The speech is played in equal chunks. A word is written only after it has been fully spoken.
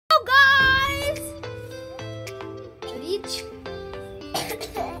areej.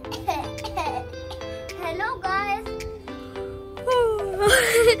 Hello guys.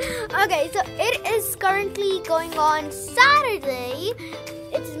 Okay, so it is currently going on Saturday.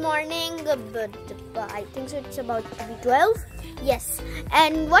 It's morning, but I think so it's about to be 12. Yes,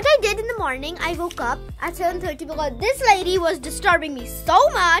 and what I did in the morning, I woke up at 7:30 because this lady was disturbing me so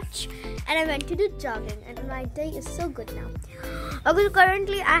much, and I went to do jogging, and my day is so good now. Okay, so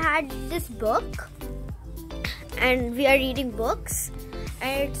currently I had this book, and we are reading books,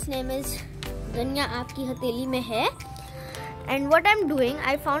 and its name is Duniya Aapki Hateli Mein Hai. And what I'm doing,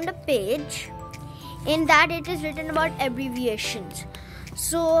 I found a page in that it is written about abbreviations.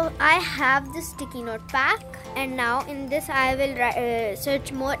 So I have this sticky note pack, and now in this I will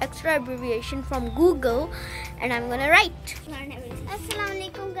search more extra abbreviation from Google, and I'm gonna write.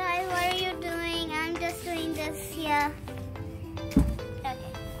 Assalamualaikum guys, what are you doing? I'm just doing this here.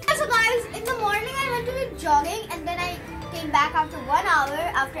 Okay. So guys, in the morning I went to do jogging, and then I came back after 1 hour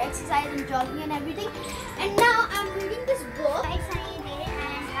after exercise and jogging and everything, and now I'm reading this book. It's sunny day,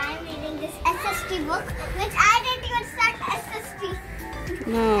 and I'm reading this SST book, which I didn't even start SST.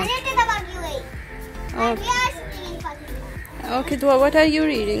 No. And it is about UAE. And we are sitting in Pakistan. Okay, Dua, what are you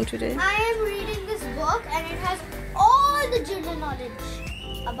reading today? I am reading this book, and it has all the general knowledge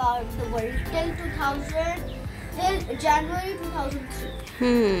about the world till 2000, till January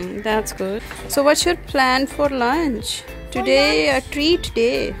 2003. That's good. So what's your plan for lunch? Today a treat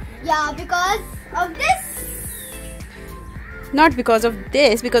day. Yeah, because of this. Not because of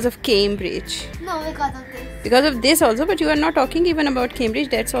this, because of Cambridge. No, because of this. Because of this also, but you are not talking even about Cambridge.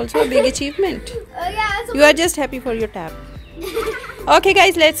 That's also a big achievement. Yeah, so You are just happy for your tab. Okay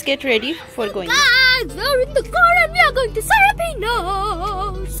guys, let's get ready for going. guys, we are in the car and we are going to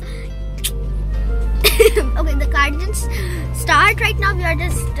Sarapinos. Okay, the car didn't start right now. We are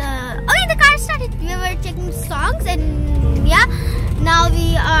just okay, the car started. We were checking songs, and yeah, now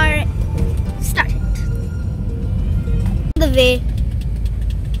we are started. The way.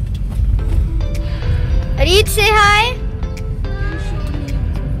 Areej, say hi.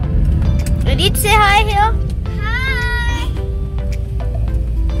 Areej, say hi here. Hi.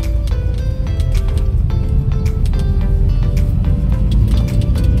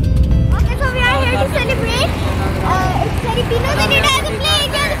 Okay, so we are here to celebrate. It's Filipinos, and it has a play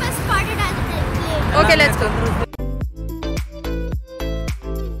area. The best part, it has a play area. Okay, let's go.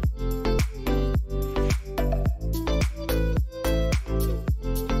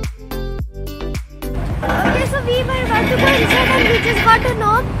 Okay, so we were about to go inside, and we just got to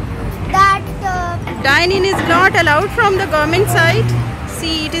know that Dine-in is not allowed from the government side.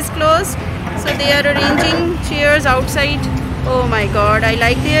 See, it is closed. So they are arranging chairs outside. Oh my god, I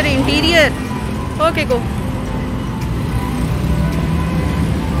like their interior. Okay, go.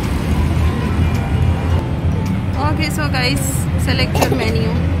 Okay, so guys, select your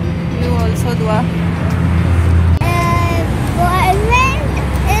menu. You also, Dua. government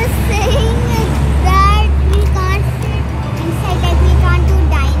is saying that we can't sit inside, that we can't do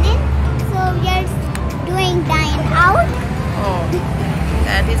dine-in, so we are doing dine-out. Oh,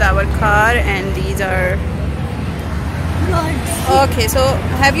 that is our car, and these are... Okay, so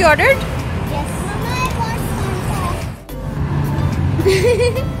have you ordered? Yes. Mama, I want Fanta.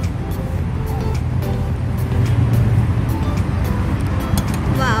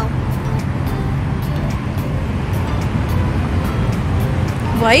 Wow.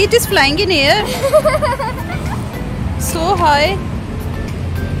 Why it is flying in air? So high.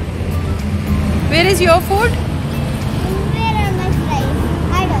 Where is your food? Where are my fries?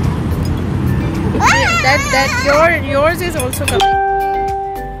 I don't know. Yours is also coming.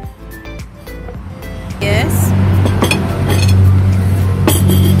 Yes.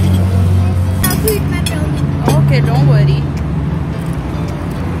 How to eat my brownie. Okay, don't worry.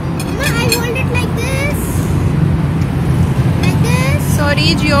 Mama, I hold it like this. Like this. So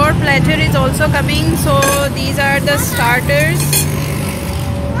Areej, your platter is also coming. So these are the starters.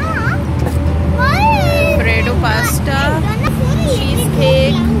 Mama, why? Fredo pasta,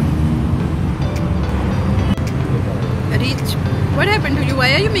 cheesecake. Areej, what happened to you? Why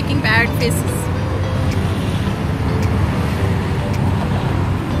are you making bad faces?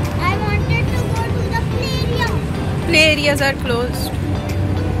 I wanted to go to the play area. Play areas are closed.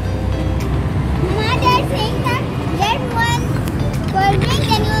 Mama, they are saying that get one cold drink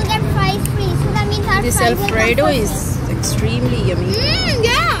and you will get fries free. So that means our This fries will Alfredo come is extremely yummy.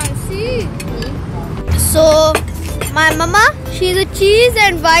 yeah, see. So, my mama, she's a cheese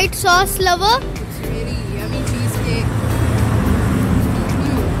and white sauce lover. It's really yummy cheesecake.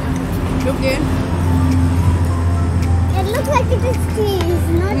 Look here. It looks like it is cheese,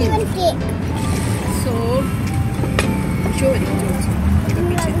 not even cake. So Areej also. देखो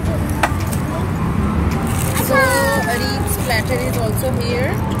पीछे. So Areej's platter is also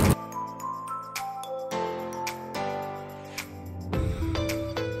here.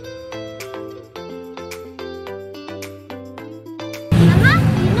 Mama,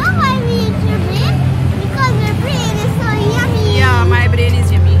 you know why we eat your brain? Because your brain is so yummy. Yeah, my brain is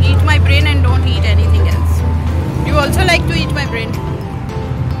yummy. Eat my brain and don't eat anything else. You also like to eat my brain?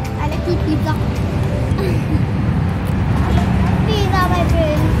 I like to eat pizza. Pizza, my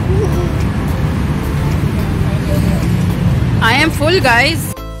brain. I am full, guys.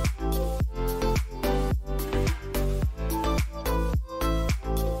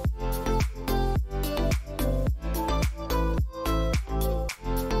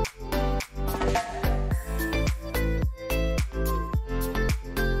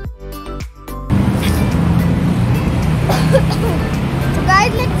 So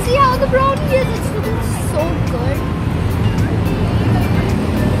guys, let's see how the brownie is. It's looking so good.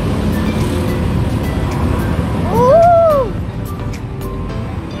 Ooh!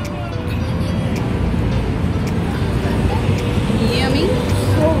 Yummy.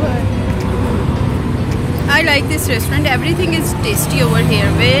 So good. I like this restaurant. Everything is tasty over here.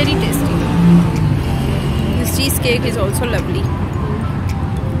 Very tasty. This cheesecake is also lovely.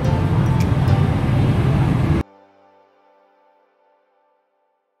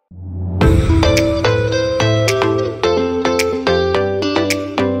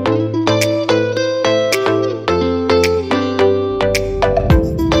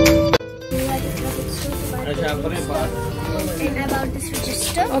 And I bought this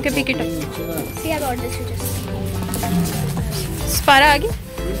register. Okay, pick it up. See, I bought this register. स्पारा आ गया.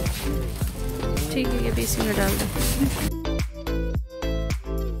 ठीक है, ये भी इसी में डाल दो.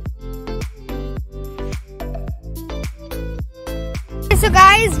 So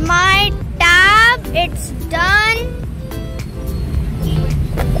guys, my tab, it's done.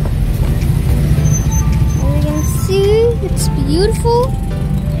 As you can see, it's beautiful.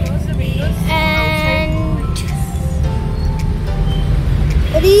 And